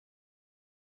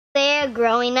bear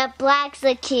growing up likes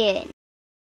a kid.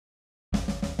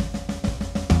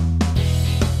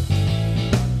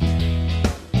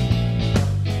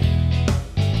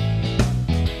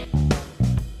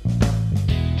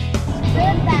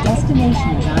 The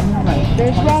destination is on your right.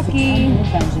 There's Rocky.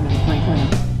 Benjamin Franklin.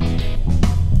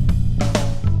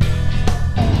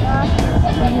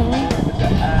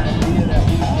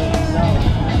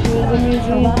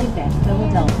 Arrived at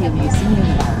Philadelphia Museum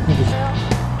of Art.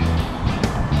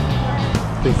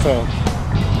 Think so.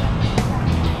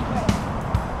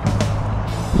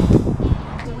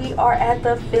 We are at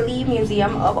the Philly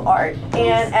Museum of Art,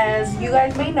 and as you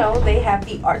guys may know, they have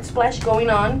the ArtSplash going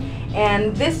on,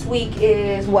 and this week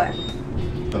is what?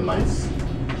 The Knights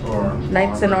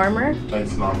in Armor.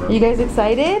 Knights in Armor. You guys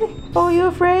excited? Oh, you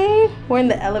afraid? We're in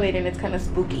the elevator and it's kind of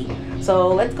spooky, so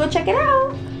let's go check it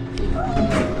out.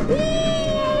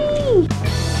 Whee!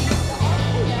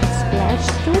 Splash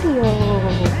Studio.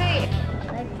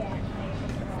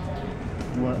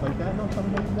 You want it like that? No,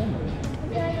 come like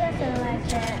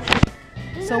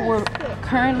that. So we're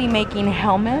currently making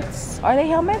helmets. Are they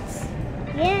helmets?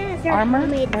 Yes, they're Armor?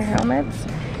 helmets. They're helmets.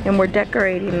 And we're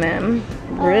decorating them.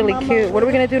 Really cute. What are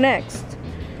we gonna do next?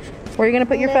 Where are you gonna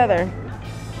put your feather?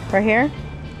 Right here?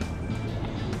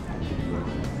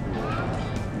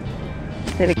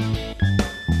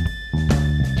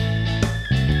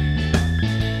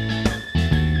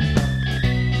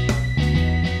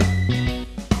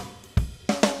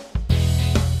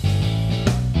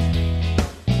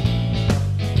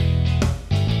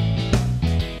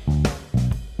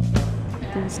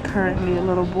 There's currently a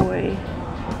little boy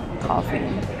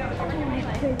coughing,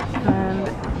 and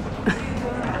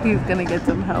he's gonna get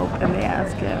some help, and they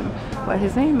ask him what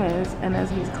his name is, and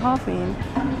as he's coughing,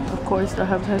 of course the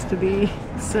hub has to be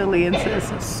silly and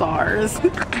says SARS.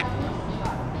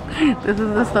 This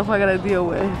is the stuff I gotta deal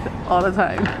with all the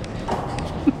time.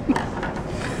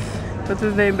 What's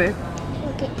his name, babe?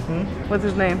 What's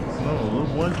his name? No, little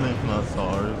boy's name's not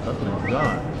SARS. That's what he's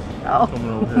got. Oh.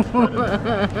 Coming over here spreading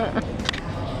it.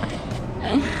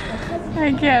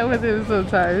 I can't with him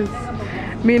sometimes.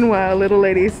 Meanwhile, little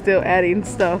lady's still adding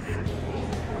stuff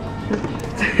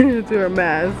to her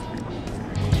mask.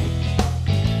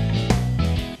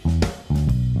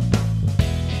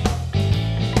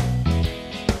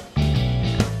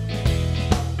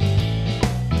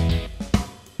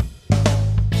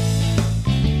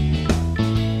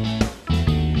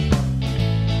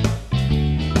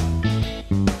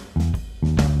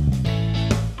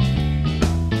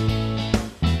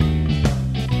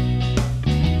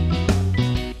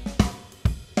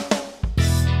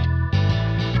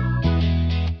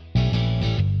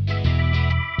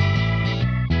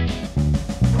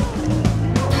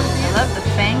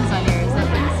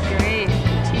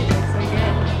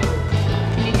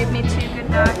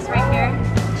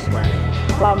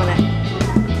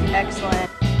 Excellent.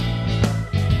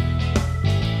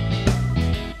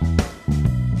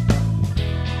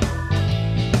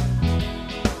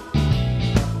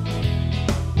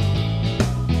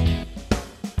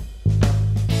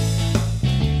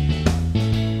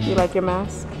 You like your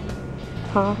mask?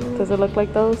 Huh? Does it look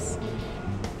like those?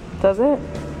 Does it?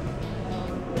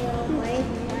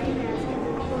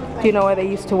 Do you know why they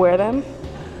used to wear them?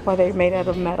 Why they're made out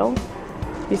of metal?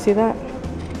 You see that?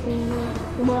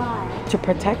 Why? To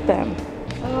protect them.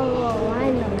 Oh,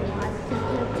 I know.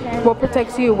 What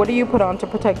protects you? What do you put on to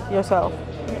protect yourself?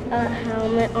 A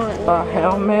helmet on. A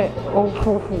helmet? Oh,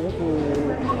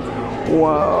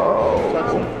 whoa.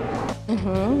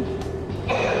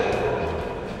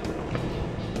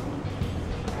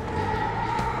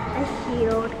 A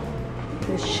shield.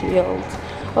 The shield.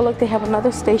 Oh, look, they have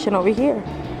another station over here.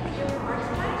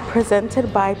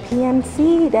 Presented by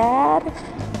PNC, Dad. You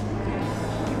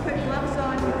put gloves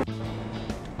on.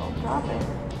 Oh, drop it.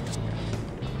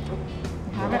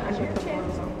 You have it? I should put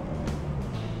gloves on.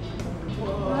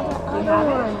 You have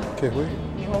it? Can we?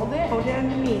 You hold it? Hold it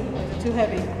underneath. Or is it too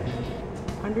heavy?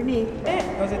 Underneath it.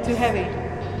 Or is it too heavy?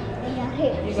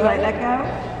 You go like let go?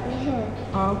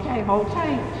 Okay, hold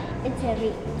tight. It's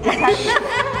heavy.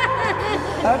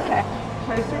 Okay.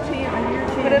 Place your chin under your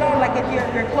chin. Put it on like if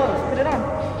you're close. Put it on.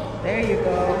 There you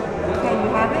go. Okay, you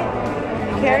have it?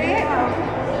 You carry it?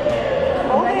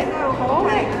 Hold it.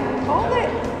 Hold it. Hold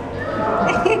it.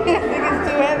 You think it's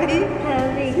too heavy?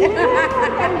 Heavy.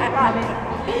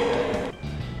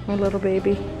 My little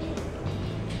baby.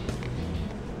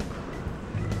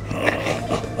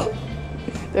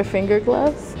 They're finger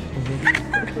gloves?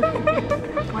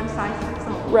 One size fits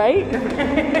all. Right?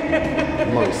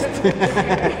 Most.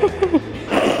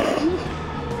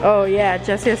 Oh yeah,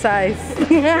 just your size.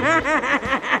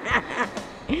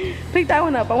 Pick that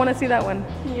one up. I want to see that one.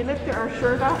 Can you lift our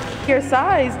shirt up? Your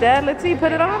size, Dad. Let's see.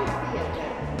 Put it on.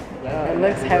 It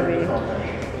looks heavy.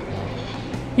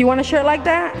 You want a shirt like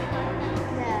that?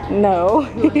 No.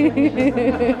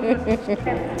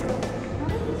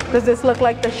 Does this look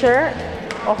like the shirt?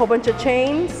 A whole bunch of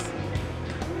chains?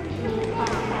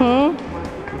 A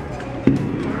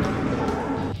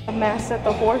mask that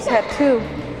the horse had too.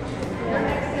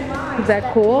 Is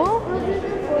that cool?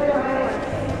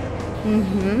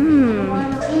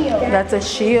 That's a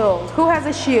shield. Who has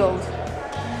a shield?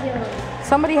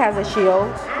 Somebody has a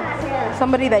shield.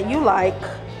 Somebody that you like.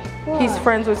 He's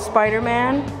friends with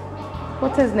Spider-Man.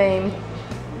 What's his name?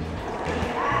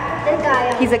 The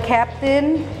guy. He's a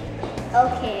captain.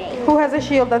 Okay. Who has a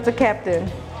shield that's a captain?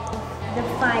 The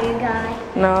fire guy.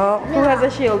 No. Who has a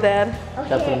shield, Dad? Okay.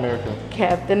 Captain America.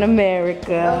 Captain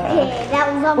America. Okay,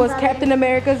 that was on Was Captain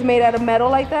America's made out of metal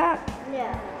like that?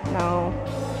 Yeah. No.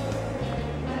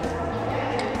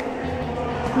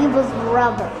 He was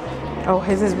rubber. Oh,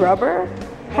 his is rubber?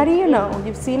 How do you know?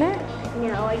 You've seen it?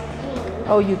 No, I think.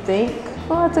 Oh, you think?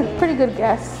 Well, that's a pretty good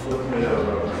guess.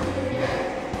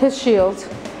 His shield.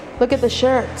 Look at the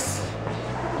shirts.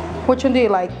 Which one do you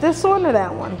like? This one or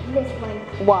that one? This one.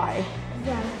 Why?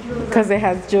 Yeah. Because it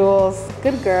has jewels.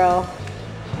 Good girl.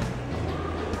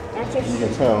 That's a You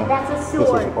can tell That's a this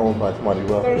sword. was owned by somebody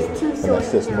wealthy. There's two And that's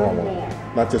swords just down normal. there.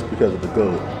 Not just because of the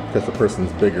goat, because the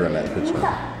person's bigger in that picture.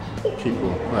 People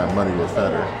who have money were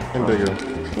fatter and bigger.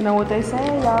 You know what they say,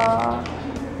 y'all?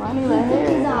 Money right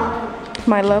here.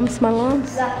 My lumps, my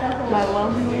lumps. My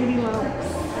lumpy lady lumps.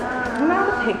 You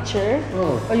have a picture.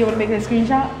 Oh, you want to make it a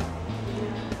screenshot?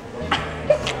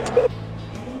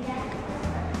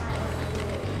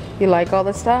 You like all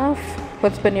the stuff?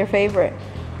 What's been your favorite?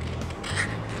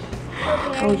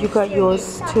 Oh, you got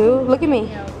yours too? Look at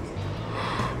me.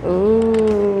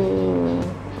 Ooh.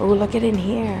 Oh, look at in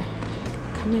here.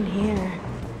 Come in here.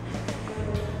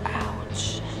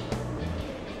 Ouch.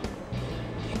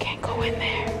 You can't go in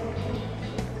there.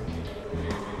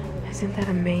 Isn't that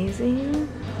amazing?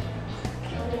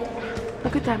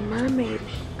 Look at that mermaid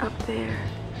up there.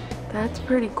 That's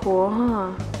pretty cool,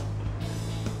 huh?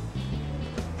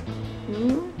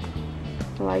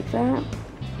 Like that?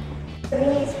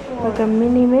 Like a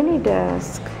mini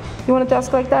desk. You want a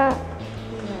desk like that?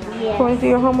 Yes. You want to do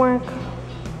your homework?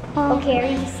 Huh? Okay,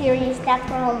 are you serious? That's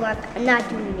for homework. I'm not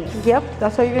doing it. Yep,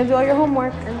 that's how you're going to do all your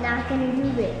homework. I'm not gonna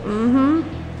do it. Mm-hmm.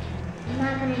 I'm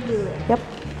not gonna do it. Yep.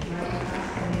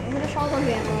 I'm gonna show them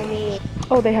here, mommy.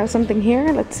 Oh, they have something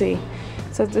here? Let's see.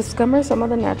 It says discover some of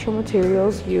the natural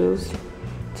materials used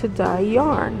to dye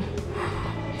yarn.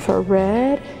 For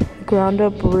red, ground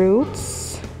up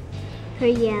roots. For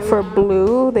yellow. For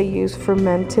blue, they use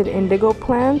fermented indigo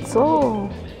plants. Oh,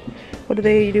 what do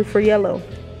they do for yellow?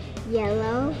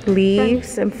 Yellow.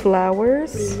 Leaves and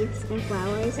flowers. Leaves and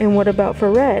flowers. And what about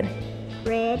for red?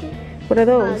 Red. What are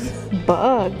those?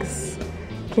 Bugs.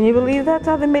 Can you believe that's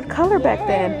how they made color back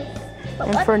then?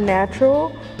 And for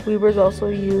natural, weavers also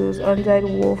use undyed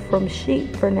wool from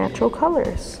sheep for natural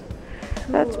colors.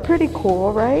 That's pretty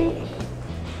cool, right?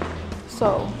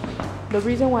 So, the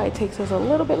reason why it takes us a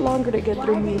little bit longer to get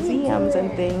through museums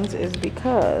and things is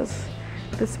because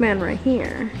this man right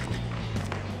here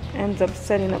ends up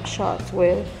setting up shots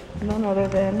with none other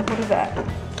than, what is that?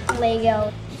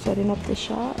 Lego. Setting up the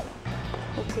shot.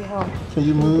 Let's see how. Can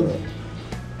you move?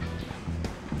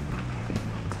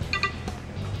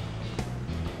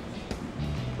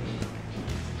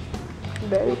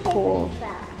 Very cool.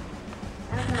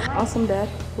 Awesome, Dad.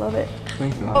 Love it.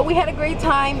 Thank you. But we had a great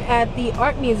time at the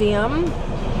art museum.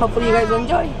 Hopefully you guys will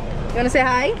enjoy. You want to say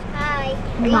hi? Hi.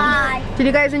 Hi. Did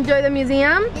you guys enjoy the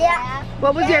museum? Yeah.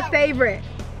 What was your favorite?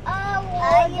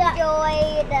 I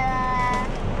enjoyed the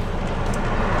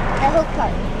hook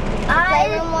part. The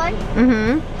playroom one.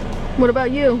 Mm-hmm. What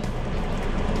about you?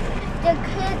 The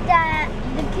kid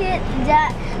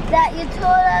that you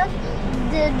told us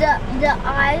the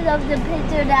eyes of the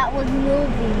picture that was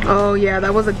moving. Oh yeah,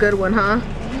 that was a good one, huh?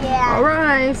 Yeah. All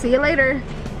right, see you later.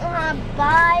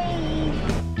 Bye.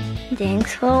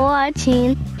 Thanks for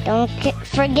watching. Don't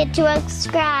forget to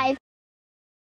subscribe.